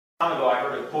Time ago, I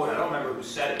heard a quote, I don't remember who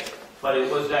said it, but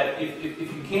it was that if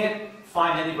you can't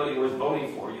find anybody worth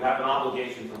voting for, you have an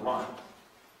obligation to run.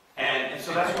 And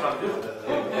so that's what I'm doing.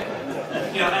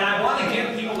 And I want to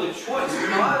give people a choice.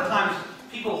 A lot of times,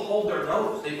 people hold their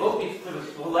nose. They vote for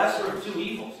the lesser of two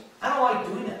evils. I don't like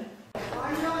doing that.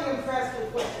 I'm really impressed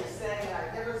with what you're saying.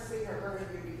 I've never seen or heard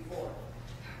of you before.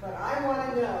 But I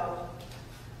want to know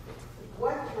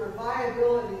what your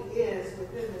viability is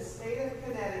within the state of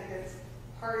Connecticut's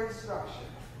party structure.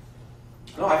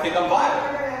 No, I think I'm viable.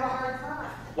 You're going to have a hard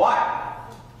time. Why?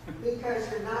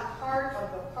 Because you're not part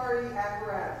of the party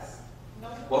apparatus.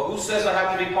 Well, who says I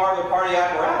have to be part of the party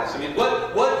apparatus? I mean,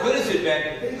 what good has it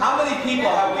been? How many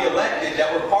people have we elected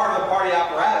that were part of the party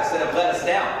apparatus that have let us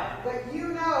down? But do you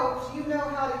know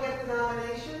how to get the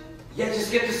nomination? Yeah,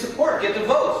 just get the support, get the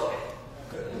votes.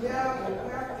 You have to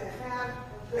have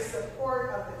the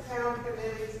support of the town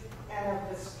committees and of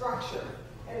the structure.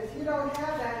 And if you don't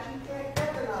have that, you can't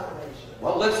get the nomination.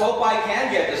 Well, let's hope I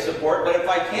can get the support. But if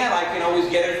I can't, I can always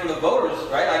get it from the voters,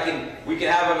 right? We can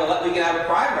have a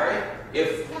primary.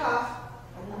 If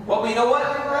well, you know what?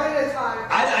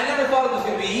 I never thought it was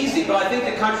going to be easy, but I think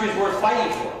the country's worth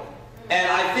fighting for.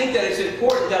 And I think that it's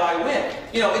important that I win.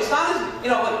 It's not as,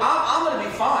 I'm going to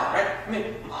be fine, right? I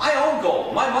mean, I own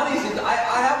gold. My money's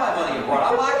I have my money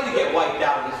abroad. I'm not going to get wiped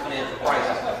out in this financial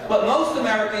crisis. But most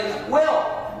Americans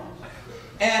will.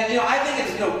 And, I think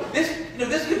it's,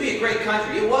 this could be a great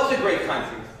country. It was a great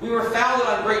country. We were founded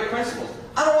on great principles.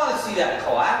 I don't want to see that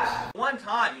collapse. One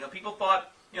time, people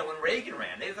thought, when Reagan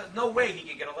ran, there's no way he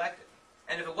could get elected.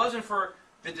 And if it wasn't for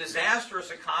the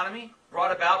disastrous economy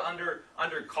brought about under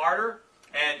Carter,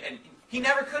 and he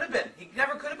never could have been. He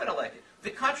never could have been elected.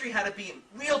 The country had to be in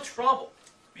real trouble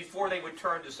before they would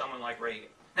turn to someone like Reagan.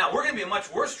 Now, we're going to be in much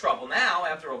worse trouble now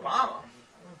after Obama.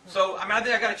 So, I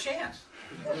think I got a chance.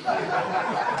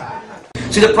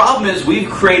 See, the problem is we've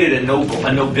created a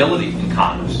nobility in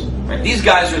Congress. Right? These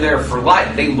guys are there for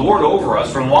life. They lord over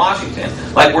us from Washington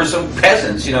like we're some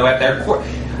peasants, at their court.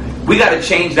 We got to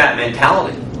change that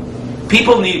mentality.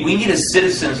 We need a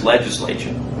citizens'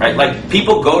 legislature, right? Like,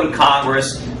 people go to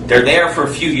Congress, they're there for a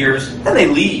few years, then they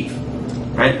leave,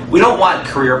 right? We don't want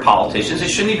career politicians.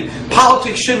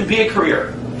 Politics shouldn't be a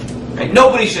career, right?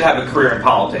 Nobody should have a career in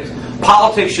politics.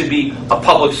 Politics should be a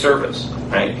public service,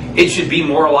 right? It should be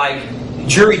more like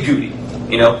jury duty,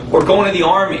 or going to the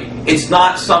army. It's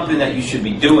not something that you should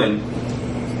be doing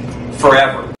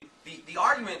forever. The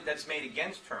argument that's made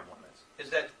against term limits is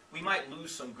that we might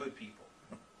lose some good people.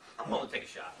 I'm willing to take a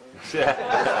shot.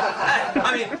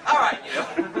 All right,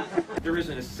 There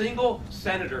isn't a single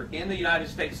senator in the United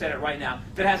States Senate right now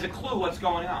that has a clue what's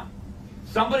going on.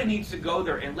 Somebody needs to go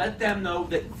there and let them know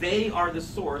that they are the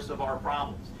source of our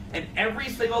problems. And every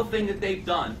single thing that they've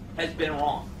done has been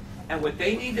wrong. And what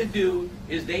they need to do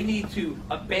is they need to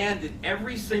abandon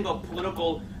every single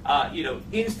political,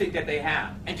 instinct that they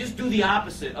have and just do the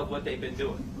opposite of what they've been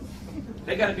doing.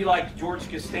 They got to be like George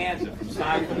Costanza from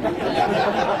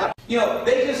Seinfeld.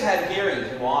 They just had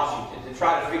hearings in Washington to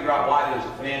try to figure out why there was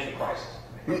a financial crisis.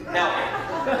 Now,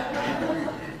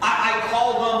 I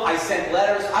called them, I sent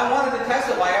letters, I wanted to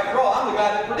testify. After all, I'm the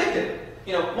guy that predicted it.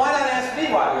 Why not ask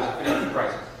me why there was a financial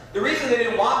crisis? The reason they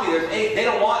didn't want me there is, A, they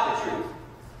don't want the truth.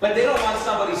 But they don't want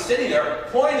somebody sitting there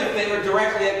pointing their finger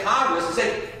directly at Congress and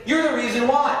say, you're the reason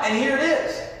why, and here it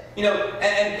is.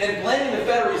 And blaming the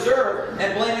Federal Reserve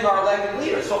and blaming our elected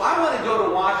leaders. So I want to go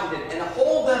to Washington and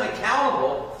hold them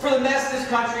accountable for the mess this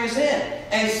country is in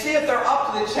and see if they're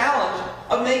up to the challenge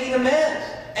of making amends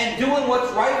and doing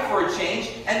what's right for a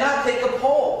change and not take a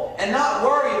poll and not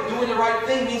worry if doing the right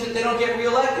thing means that they don't get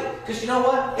reelected. Because you know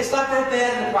what? It's not that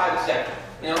bad in the private sector.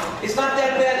 It's not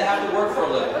that bad to have to work for a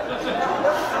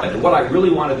living. What I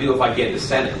really want to do if I get in the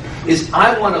Senate is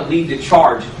I want to lead the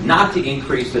charge not to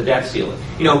increase the debt ceiling.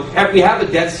 We have a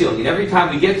debt ceiling, and every time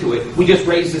we get to it, we just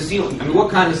raise the ceiling. I mean, what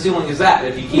kind of ceiling is that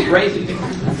if you keep raising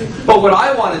it? But what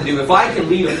I want to do, if I can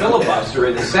lead a filibuster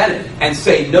in the Senate and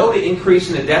say no to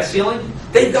increasing the debt ceiling,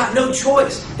 they've got no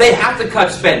choice. They have to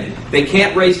cut spending. They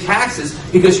can't raise taxes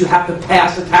because you have to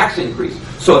pass a tax increase.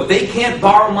 So if they can't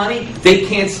borrow money, they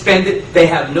can't spend it, they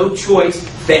have no choice,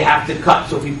 they have to cut.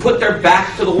 So if we put their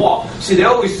backs to the wall, see, they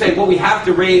always say, well, we have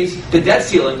to raise the debt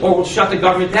ceiling or we'll shut the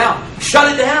government down.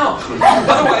 Shut it down!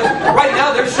 Otherwise, right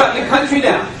now they're shutting the country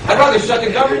down. I'd rather shut the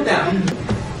government down.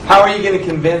 How are you going to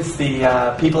convince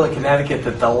the people of Connecticut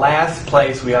that the last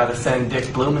place we ought to send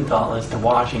Dick Blumenthal is to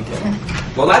Washington?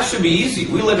 Well, that should be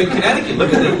easy. We live in Connecticut.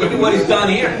 Look at what he's done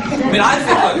here. I mean, I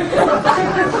think,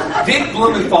 look, Dick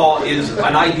Blumenthal is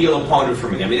an ideal opponent for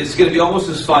me. I mean, it's going to be almost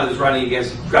as fun as running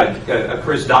against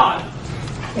Chris Dodd.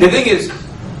 The thing is,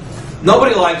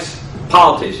 nobody likes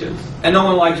politicians, and no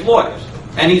one likes lawyers.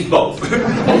 And he's both. And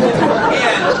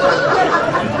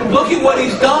look at what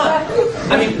he's done.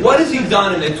 I mean, what has he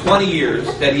done in the 20 years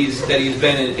that he's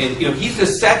been in, you know, he's the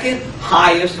second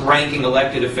highest ranking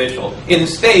elected official in a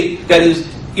state that is,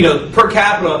 you know, per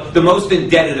capita the most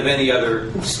indebted of any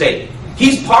other state.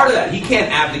 He's part of that. He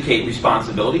can't abdicate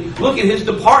responsibility. Look at his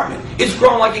department. It's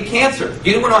grown like a cancer.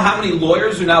 Do you know how many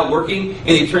lawyers are now working in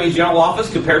the Attorney General office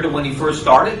compared to when he first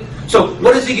started? So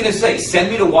what is he going to say?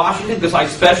 Send me to Washington because I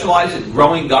specialize in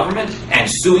growing government and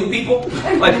suing people?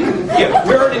 Like, yeah,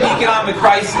 we're in an economic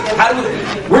crisis.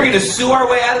 We're going to sue our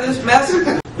way out of this mess?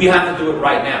 We have to do it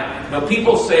right now. Now,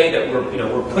 people say that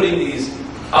we're putting these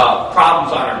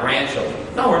problems on our grandchildren.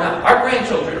 No, we're not. Our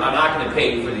grandchildren are not going to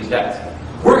pay for these debts.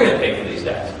 We're going to pay for these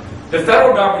debts. The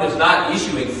federal government is not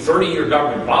issuing 30-year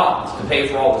government bonds to pay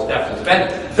for all this deficit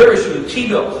spending. They're issuing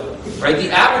T-bills. Right?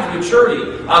 The average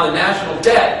maturity on the national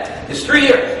debt is 3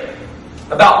 years.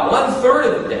 About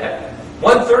 1/3 of the debt,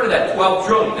 1/3 of that 12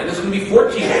 trillion, and this is going to be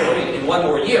 14 trillion in one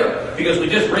more year because we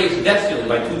just raised the debt ceiling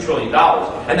by $2 trillion,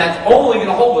 and that's only going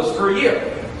to hold us for a year.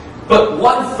 But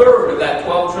 1/3 of that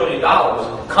 $12 trillion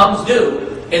comes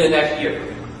due in the next year.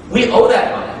 We owe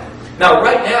that money. Now,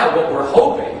 right now, what we're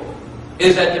hoping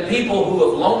is that the people who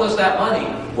have loaned us that money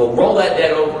will roll that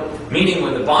debt over. Meaning,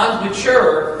 when the bonds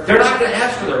mature, they're not going to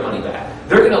ask for their money back.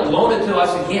 They're going to loan it to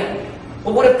us again.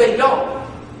 But what if they don't?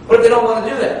 What if they don't want to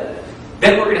do that?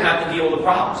 Then we're going to have to deal with the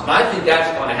problems. And I think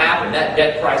that's going to happen. That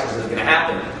debt crisis is going to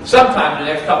happen sometime in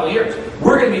the next couple of years.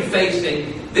 We're going to be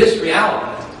facing this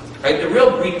reality. Right? The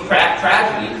real Greek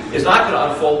tragedy is not going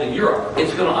to unfold in Europe.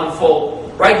 It's going to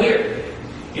unfold right here.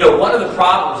 You know, one of the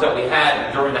problems that we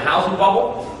had during the housing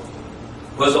bubble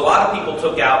was a lot of people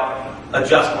took out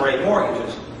adjustable rate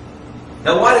mortgages.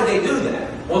 Now, why did they do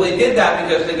that? Well, they did that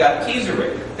because they got teaser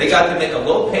rate. They got to make a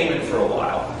low payment for a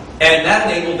while, and that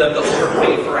enabled them to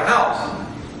overpay for a house.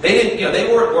 They didn't, you know,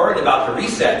 they weren't worried about the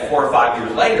reset 4 or 5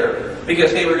 years later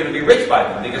because they were going to be rich by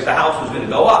then because the house was going to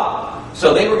go up.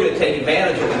 So they were going to take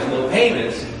advantage of these low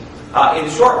payments in the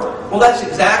short run. Well, that's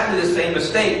exactly the same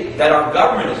mistake that our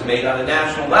government has made on a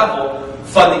national level,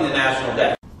 funding the national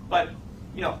debt. But,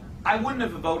 you know, I wouldn't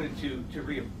have voted to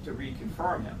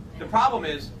reconfirm him. The problem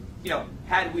is, you know,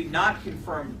 had we not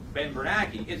confirmed Ben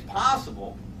Bernanke, it's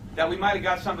possible that we might have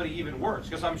got somebody even worse.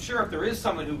 Because I'm sure if there is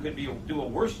someone who could do a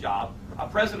worse job,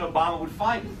 President Obama would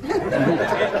find him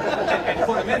and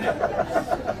put him in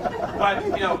there. But,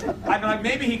 you know, I mean,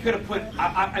 maybe he could have put,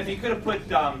 if he could have put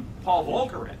Paul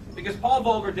Volcker in, because Paul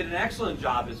Volcker did an excellent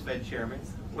job as Fed chairman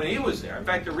when he was there. In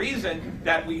fact, the reason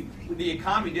that the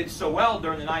economy did so well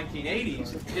during the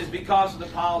 1980s is because of the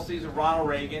policies of Ronald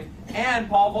Reagan and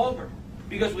Paul Volcker.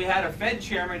 Because we had a Fed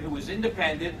chairman who was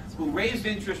independent, who raised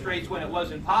interest rates when it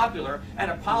wasn't popular, and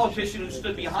a politician who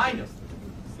stood behind him.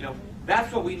 You know,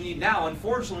 that's what we need now.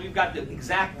 Unfortunately, we've got the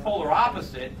exact polar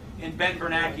opposite in Ben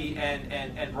Bernanke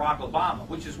and Barack Obama,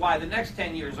 which is why the next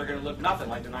 10 years are going to look nothing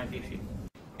like the 1980s.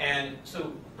 And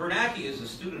so Bernanke is a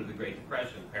student of the Great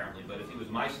Depression, apparently, but if he was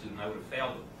my student, I would have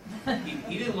failed him.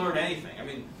 He didn't learn anything. I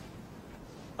mean,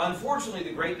 unfortunately,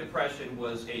 the Great Depression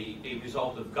was a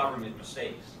result of government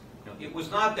mistakes. You know, it was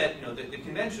not that, you know, the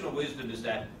conventional wisdom is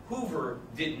that Hoover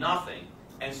did nothing,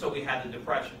 and so we had the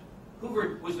Depression.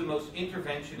 Hoover was the most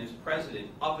interventionist president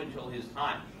up until his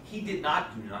time. He did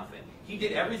not do nothing. He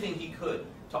did everything he could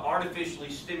to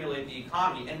artificially stimulate the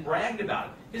economy and bragged about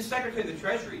it. His Secretary of the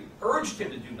Treasury urged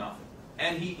him to do nothing,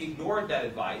 and he ignored that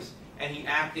advice, and he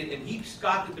acted, and he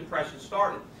got the Depression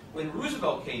started. When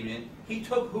Roosevelt came in, he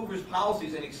took Hoover's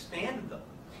policies and expanded them.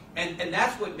 And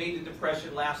that's what made the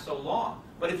Depression last so long.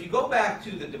 But if you go back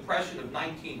to the Depression of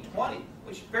 1920,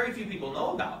 which very few people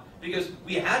know about, because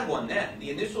we had one then.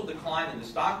 The initial decline in the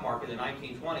stock market in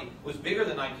 1920 was bigger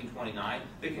than 1929.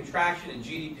 The contraction in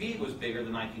GDP was bigger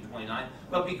than 1929.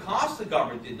 But because the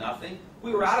government did nothing,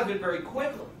 we were out of it very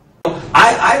quickly.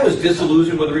 I was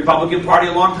disillusioned with the Republican Party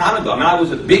a long time ago. I mean, I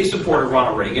was a big supporter of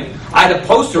Ronald Reagan. I had a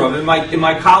poster of him in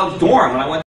my college dorm when I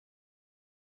went